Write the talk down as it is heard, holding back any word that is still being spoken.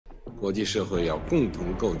国际社会要共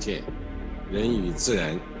同构建人与自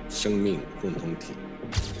然生命共同体。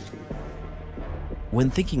 When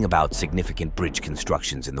thinking about significant bridge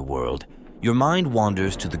constructions in the world, your mind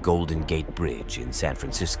wanders to the Golden Gate Bridge in San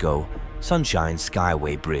Francisco, Sunshine's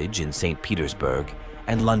Skyway Bridge in St. Petersburg,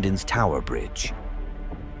 and London's Tower Bridge.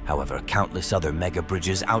 However, countless other mega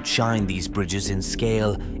bridges outshine these bridges in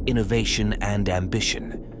scale, innovation, and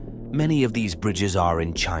ambition. Many of these bridges are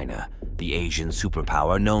in China, the Asian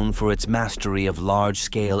superpower known for its mastery of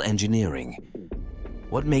large-scale engineering.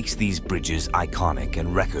 What makes these bridges iconic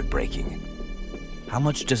and record-breaking? How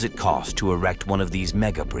much does it cost to erect one of these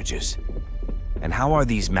mega bridges? And how are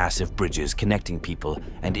these massive bridges connecting people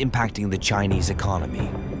and impacting the Chinese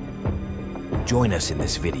economy? Join us in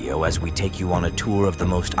this video as we take you on a tour of the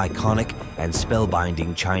most iconic and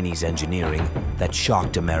spellbinding Chinese engineering that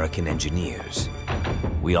shocked American engineers.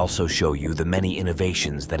 We also show you the many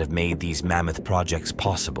innovations that have made these mammoth projects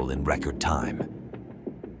possible in record time.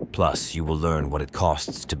 Plus, you will learn what it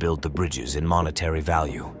costs to build the bridges in monetary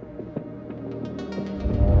value.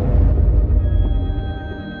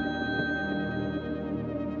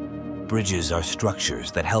 Bridges are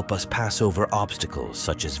structures that help us pass over obstacles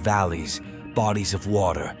such as valleys, bodies of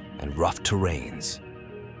water, and rough terrains.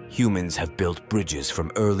 Humans have built bridges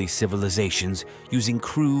from early civilizations using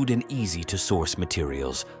crude and easy-to-source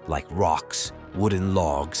materials like rocks, wooden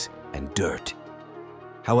logs, and dirt.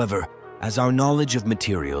 However, as our knowledge of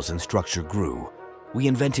materials and structure grew, we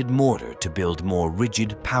invented mortar to build more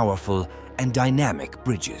rigid, powerful, and dynamic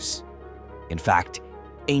bridges. In fact,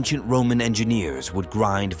 ancient Roman engineers would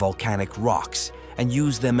grind volcanic rocks and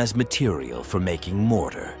use them as material for making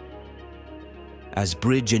mortar. As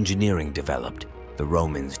bridge engineering developed, the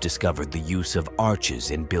Romans discovered the use of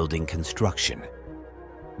arches in building construction.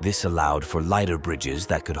 This allowed for lighter bridges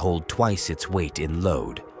that could hold twice its weight in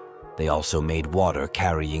load. They also made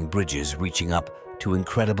water-carrying bridges reaching up to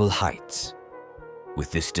incredible heights.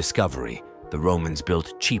 With this discovery, the Romans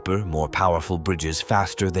built cheaper, more powerful bridges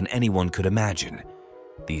faster than anyone could imagine.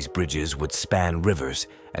 These bridges would span rivers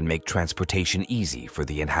and make transportation easy for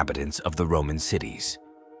the inhabitants of the Roman cities.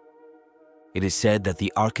 It is said that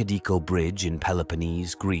the Archidiko Bridge in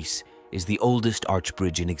Peloponnese, Greece, is the oldest arch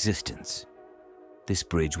bridge in existence. This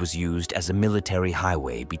bridge was used as a military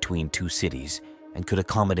highway between two cities and could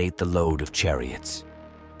accommodate the load of chariots.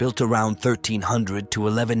 Built around 1300 to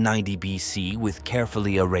 1190 BC with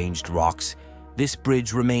carefully arranged rocks, this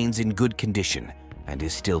bridge remains in good condition and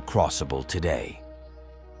is still crossable today.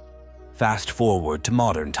 Fast forward to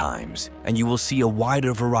modern times, and you will see a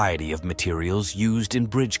wider variety of materials used in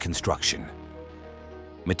bridge construction.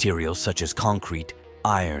 Materials such as concrete,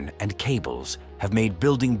 iron, and cables have made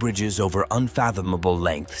building bridges over unfathomable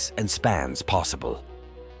lengths and spans possible.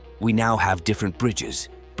 We now have different bridges,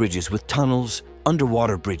 bridges with tunnels,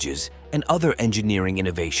 underwater bridges, and other engineering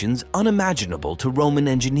innovations unimaginable to Roman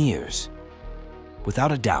engineers.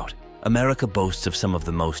 Without a doubt, America boasts of some of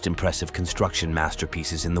the most impressive construction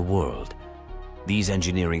masterpieces in the world. These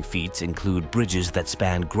engineering feats include bridges that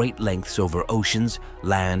span great lengths over oceans,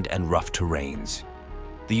 land, and rough terrains.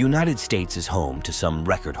 The United States is home to some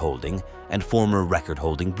record-holding and former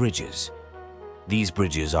record-holding bridges. These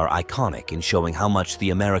bridges are iconic in showing how much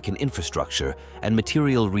the American infrastructure and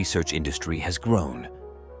material research industry has grown.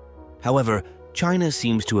 However, China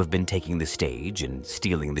seems to have been taking the stage and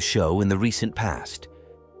stealing the show in the recent past.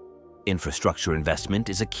 Infrastructure investment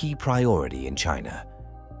is a key priority in China.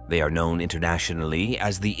 They are known internationally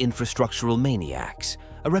as the infrastructural maniacs,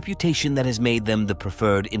 a reputation that has made them the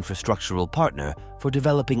preferred infrastructural partner for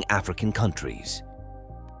developing African countries.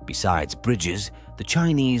 Besides bridges, the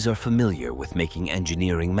Chinese are familiar with making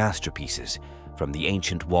engineering masterpieces, from the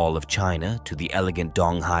ancient Wall of China to the elegant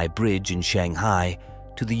Donghai Bridge in Shanghai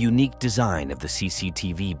to the unique design of the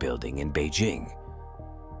CCTV building in Beijing.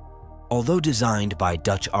 Although designed by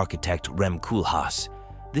Dutch architect Rem Koolhaas,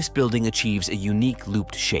 this building achieves a unique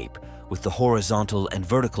looped shape with the horizontal and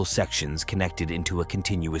vertical sections connected into a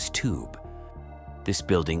continuous tube. This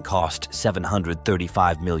building cost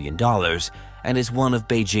 $735 million and is one of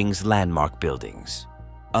Beijing's landmark buildings.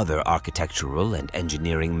 Other architectural and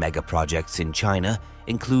engineering mega projects in China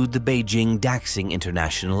include the Beijing Daxing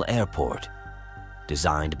International Airport.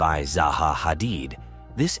 Designed by Zaha Hadid,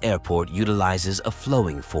 this airport utilizes a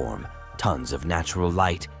flowing form, tons of natural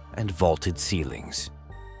light, and vaulted ceilings.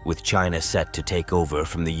 With China set to take over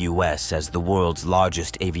from the US as the world's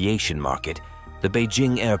largest aviation market, the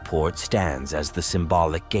Beijing airport stands as the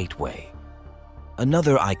symbolic gateway.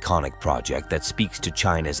 Another iconic project that speaks to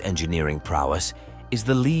China's engineering prowess is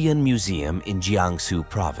the Liyan Museum in Jiangsu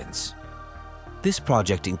province. This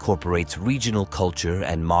project incorporates regional culture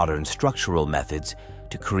and modern structural methods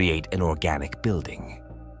to create an organic building.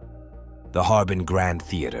 The Harbin Grand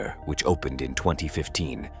Theater, which opened in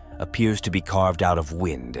 2015, appears to be carved out of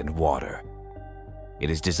wind and water. It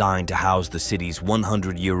is designed to house the city's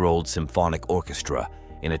 100-year-old symphonic orchestra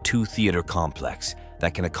in a 2-theater complex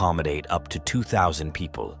that can accommodate up to 2,000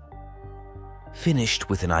 people. Finished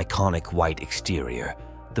with an iconic white exterior,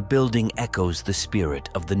 the building echoes the spirit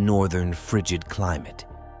of the northern frigid climate.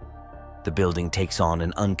 The building takes on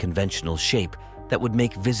an unconventional shape that would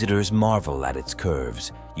make visitors marvel at its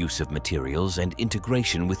curves, use of materials, and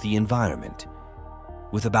integration with the environment.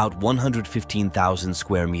 With about 115,000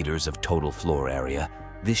 square meters of total floor area,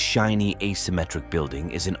 this shiny asymmetric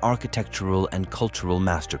building is an architectural and cultural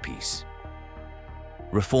masterpiece.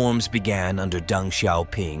 Reforms began under Deng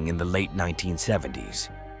Xiaoping in the late 1970s,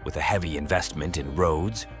 with a heavy investment in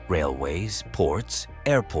roads, railways, ports,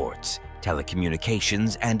 airports,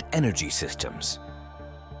 telecommunications, and energy systems.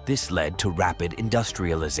 This led to rapid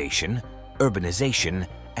industrialization, urbanization,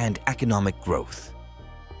 and economic growth.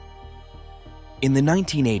 In the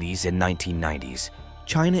 1980s and 1990s,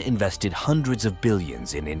 China invested hundreds of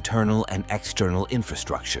billions in internal and external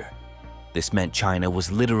infrastructure. This meant China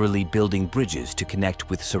was literally building bridges to connect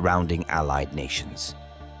with surrounding allied nations.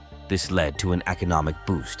 This led to an economic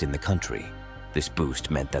boost in the country. This boost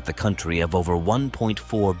meant that the country of over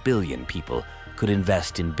 1.4 billion people could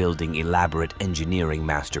invest in building elaborate engineering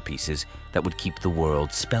masterpieces that would keep the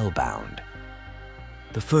world spellbound.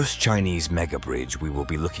 The first Chinese megabridge we will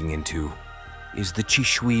be looking into is the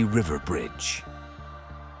Qishui River Bridge.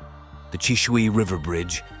 The Qishui River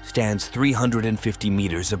Bridge stands 350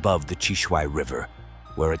 meters above the Qishui River,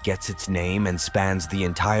 where it gets its name and spans the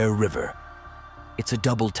entire river. It's a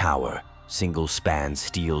double-tower, single-span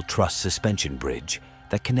steel truss suspension bridge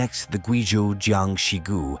that connects the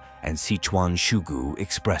Guizhou-Jiangxi-gu and Sichuan-Shugu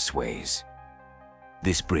expressways.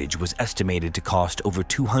 This bridge was estimated to cost over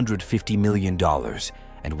 $250 million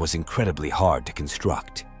and was incredibly hard to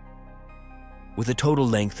construct. With a total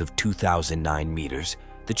length of 2,009 meters,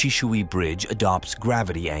 the Qishui Bridge adopts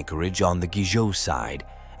gravity anchorage on the Guizhou side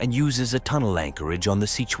and uses a tunnel anchorage on the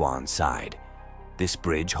Sichuan side. This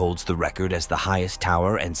bridge holds the record as the highest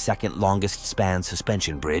tower and second longest span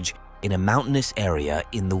suspension bridge in a mountainous area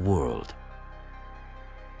in the world.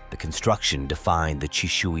 The construction defined the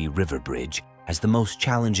Qishui River Bridge as the most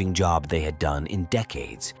challenging job they had done in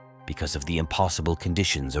decades because of the impossible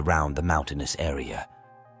conditions around the mountainous area.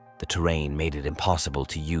 The terrain made it impossible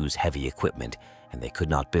to use heavy equipment, and they could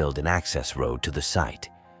not build an access road to the site.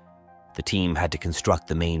 The team had to construct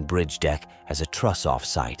the main bridge deck as a truss-off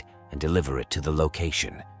site and deliver it to the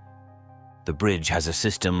location. The bridge has a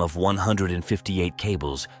system of 158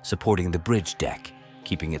 cables supporting the bridge deck,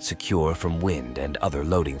 keeping it secure from wind and other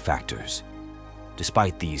loading factors.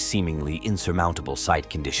 Despite these seemingly insurmountable site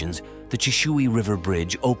conditions, the Qishui River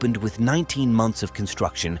Bridge opened with 19 months of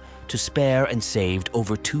construction to spare and saved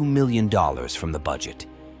over $2 million from the budget.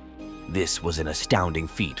 This was an astounding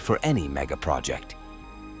feat for any mega project.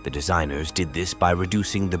 The designers did this by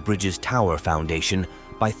reducing the bridge's tower foundation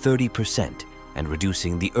by 30% and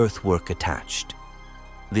reducing the earthwork attached.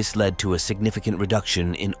 This led to a significant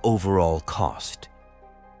reduction in overall cost.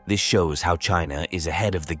 This shows how China is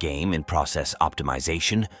ahead of the game in process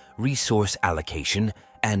optimization, resource allocation,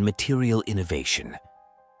 and material innovation.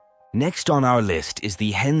 Next on our list is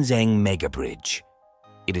the Henzhang Mega Bridge.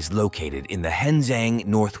 It is located in the Henzhang,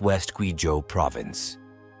 Northwest Guizhou province.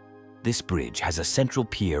 This bridge has a central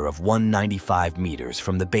pier of 195 meters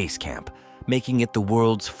from the base camp, making it the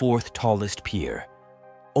world's fourth tallest pier.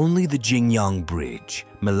 Only the Jingyang Bridge,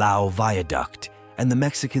 Milao Viaduct, and the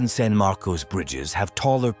Mexican San Marcos bridges have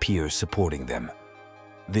taller piers supporting them.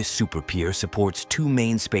 This super pier supports two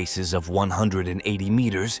main spaces of 180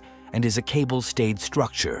 meters and is a cable-stayed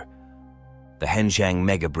structure. The Henzhang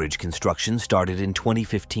Mega Bridge construction started in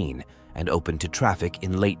 2015 and opened to traffic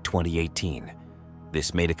in late 2018.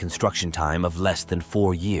 This made a construction time of less than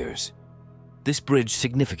 4 years. This bridge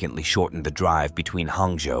significantly shortened the drive between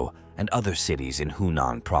Hangzhou and other cities in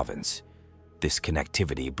Hunan province. This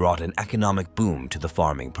connectivity brought an economic boom to the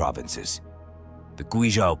farming provinces. The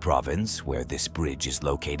Guizhou province, where this bridge is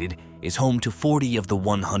located, is home to 40 of the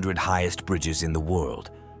 100 highest bridges in the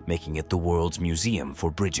world, making it the world's museum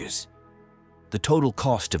for bridges. The total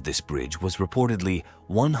cost of this bridge was reportedly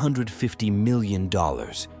 $150 million,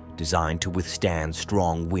 designed to withstand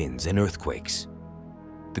strong winds and earthquakes.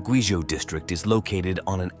 The Guizhou district is located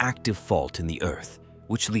on an active fault in the earth,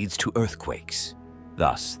 which leads to earthquakes.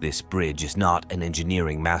 Thus, this bridge is not an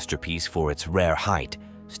engineering masterpiece for its rare height,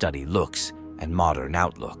 sturdy looks, and modern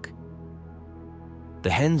outlook. The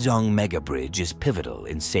Henzhang Mega Bridge is pivotal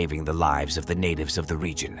in saving the lives of the natives of the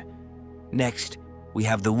region. Next, we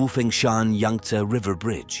have the Wufengshan Yangtze River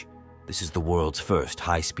Bridge. This is the world's first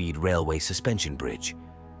high-speed railway suspension bridge.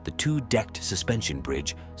 The two-decked suspension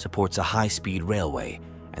bridge supports a high-speed railway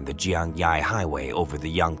and the Jiangyai Highway over the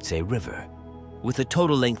Yangtze River. With a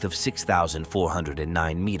total length of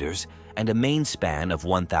 6,409 meters and a main span of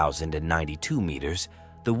 1,092 meters,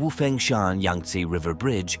 the Wufengshan Yangtze River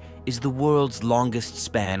Bridge is the world's longest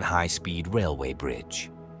span high-speed railway bridge.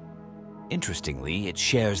 Interestingly, it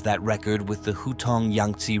shares that record with the Hutong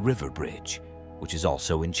Yangtze River Bridge, which is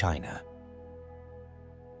also in China.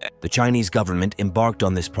 The Chinese government embarked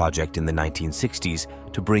on this project in the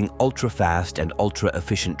 1960s to bring ultra-fast and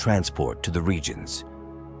ultra-efficient transport to the regions.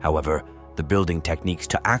 However, the building techniques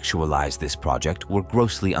to actualize this project were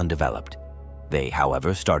grossly undeveloped. They,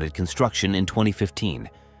 however, started construction in 2015,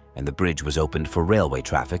 and the bridge was opened for railway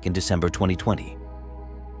traffic in December 2020.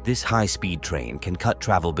 This high-speed train can cut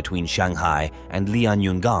travel between Shanghai and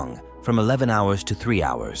Lianyungang from 11 hours to 3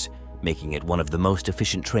 hours, making it one of the most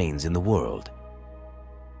efficient trains in the world.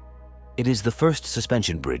 It is the first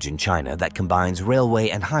suspension bridge in China that combines railway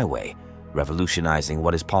and highway, revolutionizing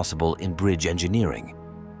what is possible in bridge engineering.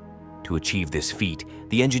 To achieve this feat,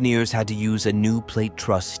 the engineers had to use a new plate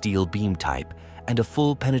truss steel beam type and a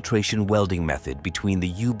full penetration welding method between the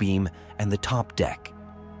U-beam and the top deck.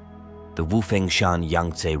 The Wufengshan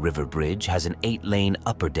Yangtze River Bridge has an 8-lane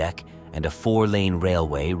upper deck and a 4-lane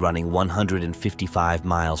railway running 155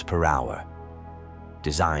 miles per hour.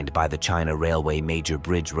 Designed by the China Railway Major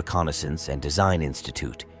Bridge Reconnaissance and Design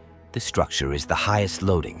Institute, this structure is the highest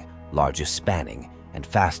loading, largest spanning, and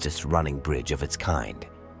fastest running bridge of its kind.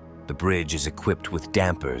 The bridge is equipped with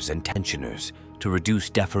dampers and tensioners to reduce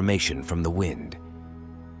deformation from the wind.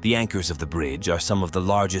 The anchors of the bridge are some of the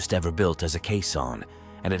largest ever built as a caisson,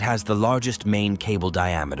 and it has the largest main cable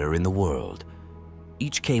diameter in the world.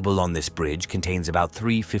 Each cable on this bridge contains about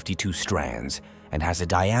 352 strands and has a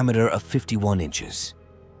diameter of 51 inches.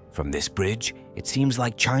 From this bridge, it seems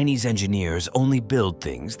like Chinese engineers only build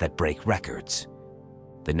things that break records.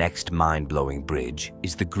 The next mind-blowing bridge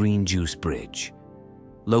is the Green Juice Bridge.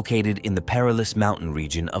 Located in the perilous mountain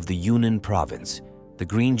region of the Yunnan province, the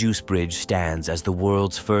Green Juice Bridge stands as the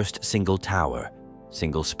world's first single-tower,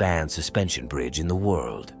 single-span suspension bridge in the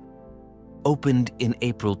world. Opened in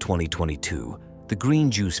April 2022, the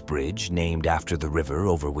Green Juice Bridge, named after the river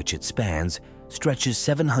over which it spans, stretches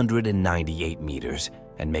 798 meters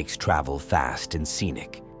and makes travel fast and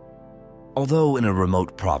scenic. Although in a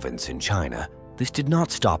remote province in China, this did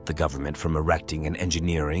not stop the government from erecting an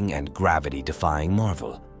engineering and gravity-defying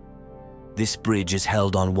marvel. This bridge is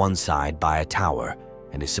held on one side by a tower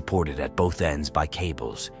and is supported at both ends by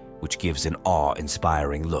cables, which gives an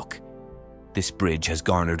awe-inspiring look. This bridge has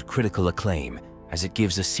garnered critical acclaim as it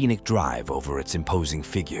gives a scenic drive over its imposing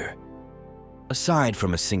figure. Aside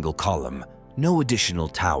from a single column, no additional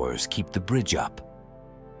towers keep the bridge up.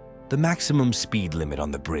 The maximum speed limit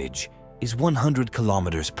on the bridge is 100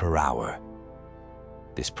 kilometers per hour.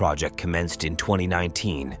 This project commenced in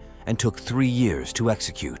 2019 and took 3 years to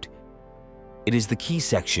execute. It is the key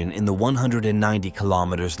section in the 190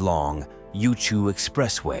 kilometers long Yuchu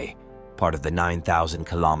Expressway, part of the 9,000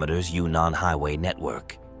 kilometers Yunnan Highway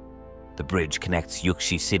network. The bridge connects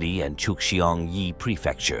Yuxi City and Chuxiongyi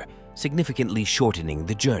Prefecture, significantly shortening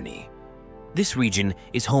the journey. This region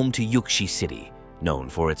is home to Yuxi City, known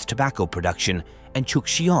for its tobacco production, and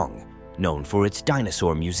Chuxiong, known for its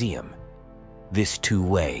dinosaur museum. This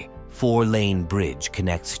two-way, 4-lane bridge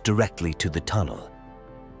connects directly to the tunnel.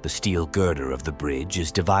 The steel girder of the bridge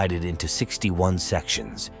is divided into 61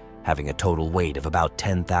 sections, having a total weight of about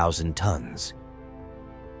 10,000 tons.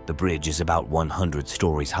 The bridge is about 100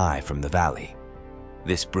 stories high from the valley.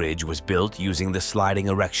 This bridge was built using the sliding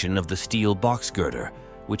erection of the steel box girder,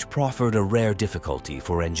 which proffered a rare difficulty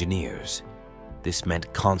for engineers. This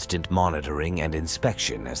meant constant monitoring and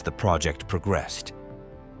inspection as the project progressed.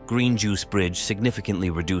 Green Juice Bridge significantly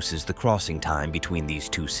reduces the crossing time between these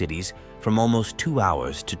two cities from almost 2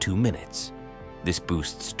 hours to 2 minutes. This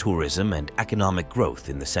boosts tourism and economic growth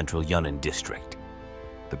in the central Yunnan district.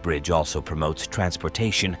 The bridge also promotes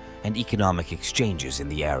transportation and economic exchanges in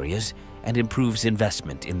the areas and improves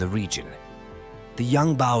investment in the region. The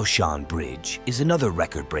Yangbaoshan Bridge is another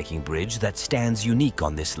record-breaking bridge that stands unique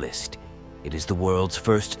on this list. It is the world's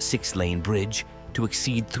first 6-lane bridge to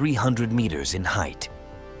exceed 300 meters in height.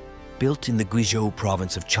 Built in the Guizhou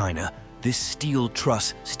province of China, this steel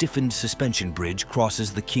truss stiffened suspension bridge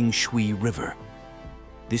crosses the Qingshui River.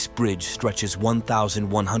 This bridge stretches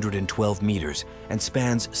 1,112 meters and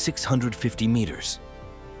spans 650 meters.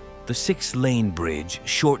 The 6-lane bridge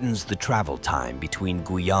shortens the travel time between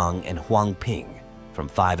Guiyang and Huangping from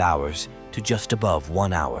 5 hours to just above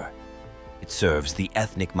 1 hour. It serves the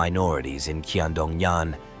ethnic minorities in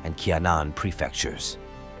Qiandongyan and Qianan prefectures.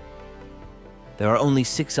 There are only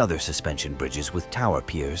 6 other suspension bridges with tower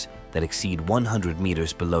piers that exceed 100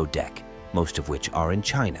 meters below deck, most of which are in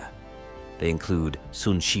China. They include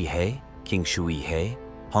Sunxihe, Qingshuihe,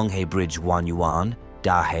 Honghe Bridge Wanyuan,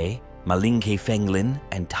 Dahe, Malingke Fenglin,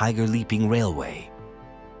 and Tiger Leaping Railway.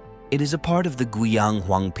 It is a part of the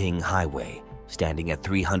Guiyang-Huangping Highway, standing at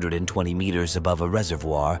 320 meters above a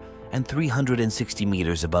reservoir and 360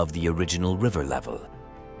 meters above the original river level.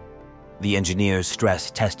 The engineers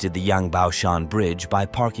stress-tested the Yangbaoshan Bridge by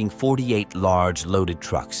parking 48 large loaded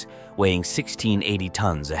trucks weighing 1,680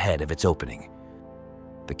 tons ahead of its opening.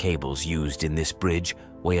 The cables used in this bridge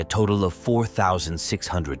weigh a total of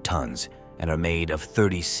 4,600 tons and are made of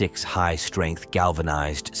 36 high-strength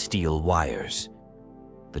galvanized steel wires.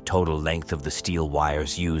 The total length of the steel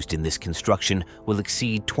wires used in this construction will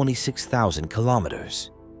exceed 26,000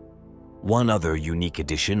 kilometers. One other unique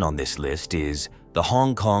addition on this list is the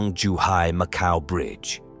Hong Kong-Zhuhai-Macau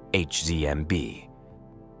Bridge, HZMB.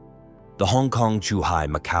 The Hong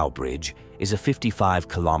Kong-Zhuhai-Macau Bridge is a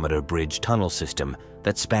 55-kilometer bridge tunnel system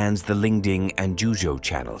that spans the Lingding and Zhuzhou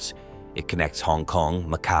channels. It connects Hong Kong,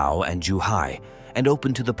 Macau, and Zhuhai and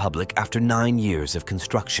opened to the public after 9 years of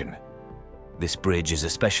construction. This bridge is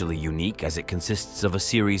especially unique as it consists of a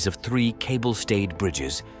series of 3 cable-stayed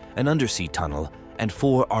bridges, an undersea tunnel, and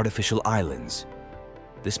 4 artificial islands.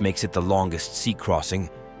 This makes it the longest sea crossing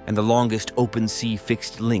and the longest open sea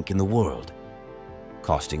fixed link in the world.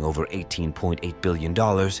 Costing over $18.8 billion,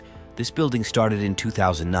 this building started in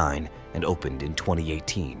 2009 and opened in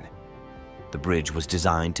 2018. The bridge was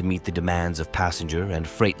designed to meet the demands of passenger and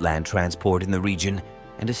freight land transport in the region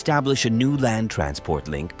and establish a new land transport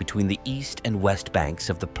link between the east and west banks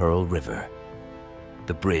of the Pearl River.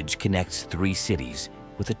 The bridge connects 3 cities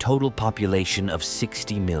with a total population of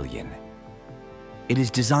 60 million. It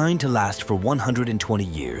is designed to last for 120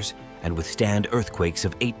 years and withstand earthquakes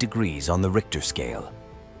of 8 degrees on the Richter scale.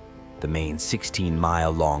 The main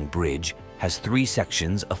 16-mile-long bridge has 3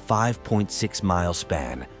 sections of 5.6-mile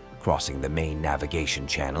span crossing the main navigation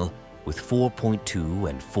channel with 4.2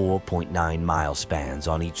 and 4.9-mile spans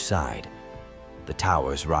on each side. The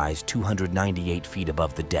towers rise 298 feet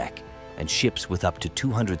above the deck, and ships with up to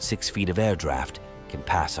 206 feet of air draft can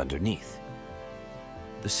pass underneath.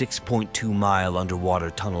 The 6.2-mile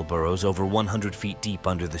underwater tunnel burrows over 100 feet deep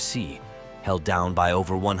under the sea, held down by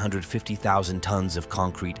over 150,000 tons of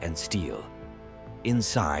concrete and steel.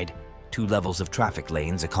 Inside, 2 levels of traffic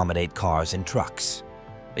lanes accommodate cars and trucks.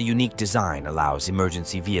 A unique design allows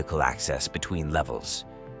emergency vehicle access between levels.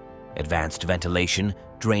 Advanced ventilation,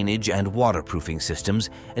 drainage, and waterproofing systems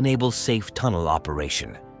enable safe tunnel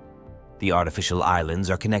operation. The artificial islands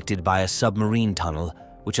are connected by a submarine tunnel,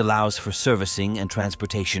 which allows for servicing and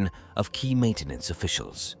transportation of key maintenance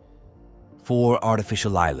officials. 4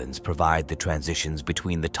 artificial islands provide the transitions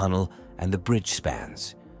between the tunnel and the bridge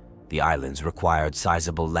spans. The islands required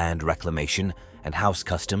sizable land reclamation and house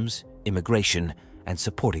customs, immigration, and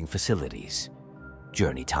supporting facilities.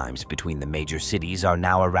 Journey times between the major cities are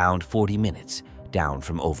now around 40 minutes, down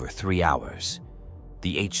from over 3 hours.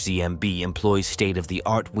 The HZMB employs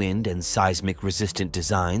state-of-the-art wind and seismic-resistant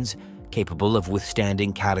designs capable of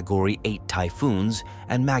withstanding Category 8 typhoons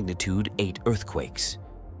and Magnitude 8 earthquakes.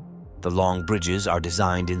 The long bridges are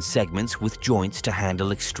designed in segments with joints to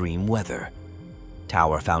handle extreme weather.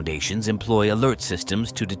 Tower foundations employ alert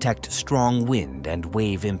systems to detect strong wind and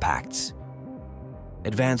wave impacts.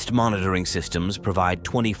 Advanced monitoring systems provide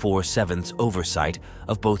 24/7 oversight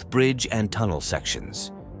of both bridge and tunnel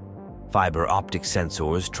sections. Fiber optic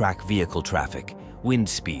sensors track vehicle traffic, wind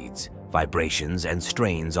speeds, vibrations, and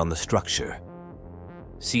strains on the structure.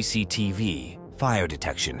 CCTV, fire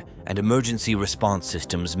detection, and emergency response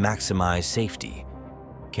systems maximize safety.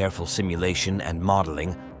 Careful simulation and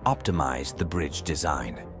modeling optimize the bridge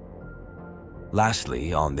design.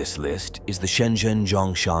 Lastly on this list is the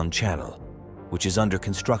Shenzhen-Zhongshan Channel, which is under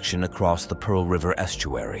construction across the Pearl River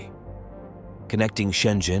estuary. Connecting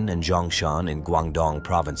Shenzhen and Zhongshan in Guangdong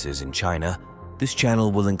provinces in China, this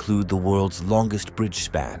channel will include the world's longest bridge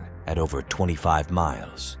span at over 25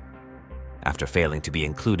 miles. After failing to be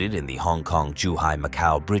included in the Hong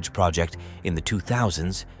Kong-Zhuhai-Macau Bridge project in the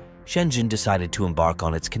 2000s, Shenzhen decided to embark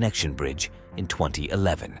on its connection bridge in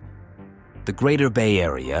 2011. The Greater Bay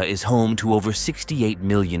Area is home to over 68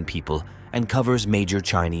 million people and covers major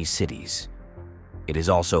Chinese cities. It is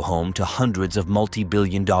also home to hundreds of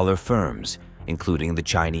multi-billion-dollar firms, including the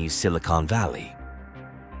Chinese Silicon Valley.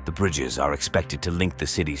 The bridges are expected to link the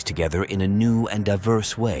cities together in a new and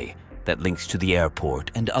diverse way that links to the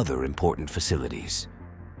airport and other important facilities.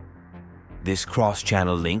 This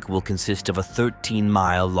cross-channel link will consist of a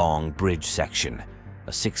 13-mile-long bridge section,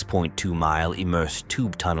 a 6.2-mile immersed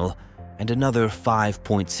tube tunnel, and another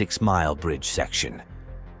 5.6-mile bridge section.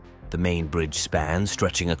 The main bridge span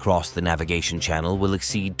stretching across the navigation channel will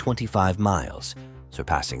exceed 25 miles,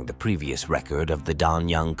 surpassing the previous record of the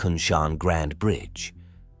Danyang-Kunshan Grand Bridge.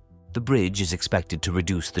 The bridge is expected to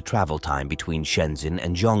reduce the travel time between Shenzhen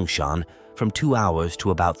and Zhongshan from 2 hours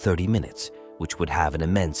to about 30 minutes, which would have an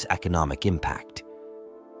immense economic impact.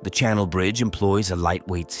 The channel bridge employs a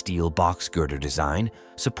lightweight steel box girder design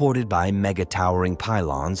supported by mega-towering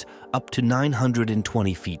pylons up to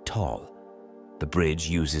 920 feet tall. The bridge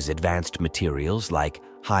uses advanced materials like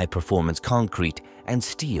high-performance concrete and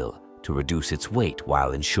steel to reduce its weight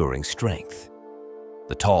while ensuring strength.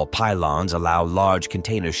 The tall pylons allow large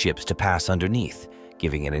container ships to pass underneath,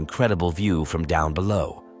 giving an incredible view from down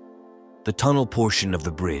below. The tunnel portion of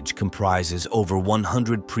the bridge comprises over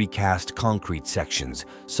 100 precast concrete sections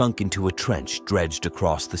sunk into a trench dredged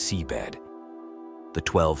across the seabed. The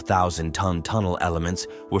 12,000-ton tunnel elements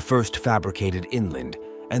were first fabricated inland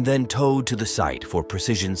and then towed to the site for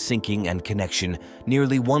precision sinking and connection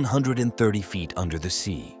nearly 130 feet under the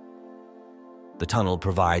sea. The tunnel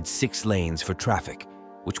provides 6 lanes for traffic,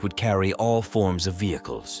 which would carry all forms of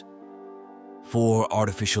vehicles. 4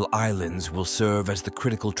 artificial islands will serve as the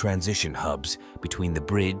critical transition hubs between the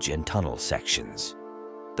bridge and tunnel sections.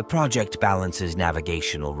 The project balances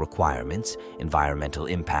navigational requirements, environmental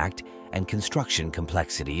impact, and construction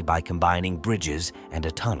complexity by combining bridges and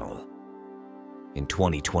a tunnel. In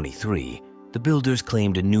 2023, the builders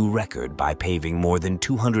claimed a new record by paving more than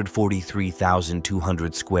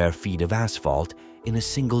 243,200 square feet of asphalt in a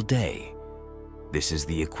single day. This is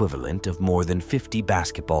the equivalent of more than 50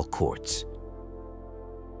 basketball courts.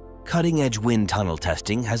 Cutting-edge wind tunnel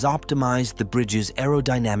testing has optimized the bridge's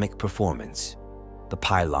aerodynamic performance. The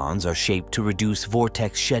pylons are shaped to reduce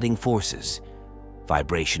vortex shedding forces.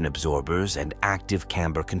 Vibration absorbers and active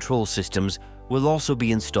camber control systems will also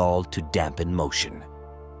be installed to dampen motion.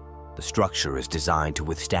 The structure is designed to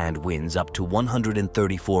withstand winds up to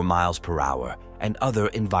 134 miles per hour and other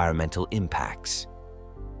environmental impacts.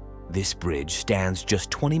 This bridge stands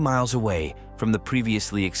just 20 miles away from the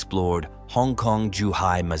previously explored Hong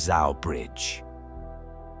Kong-Zhuhai-Mazao Bridge.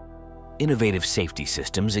 Innovative safety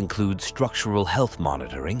systems include structural health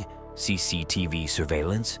monitoring, CCTV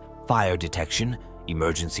surveillance, fire detection,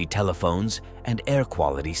 emergency telephones, and air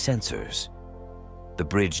quality sensors. The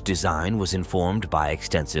bridge design was informed by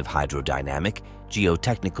extensive hydrodynamic,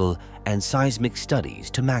 geotechnical, and seismic studies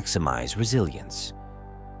to maximize resilience.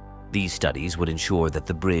 These studies would ensure that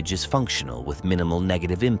the bridge is functional with minimal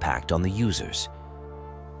negative impact on the users.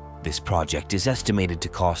 This project is estimated to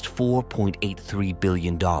cost $4.83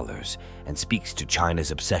 billion and speaks to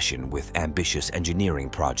China's obsession with ambitious engineering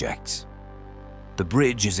projects. The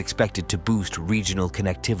bridge is expected to boost regional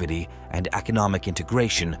connectivity and economic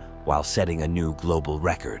integration while setting a new global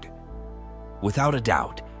record. Without a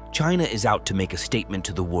doubt, China is out to make a statement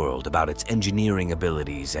to the world about its engineering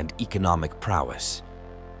abilities and economic prowess.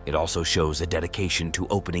 It also shows a dedication to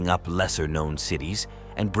opening up lesser-known cities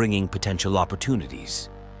and bringing potential opportunities.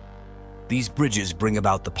 These bridges bring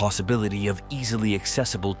about the possibility of easily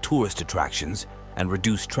accessible tourist attractions and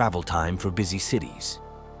reduced travel time for busy cities.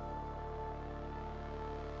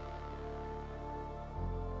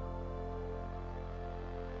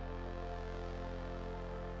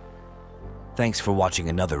 Thanks for watching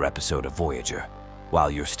another episode of Voyager.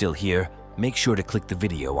 While you're still here, make sure to click the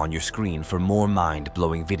video on your screen for more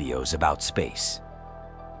mind-blowing videos about space.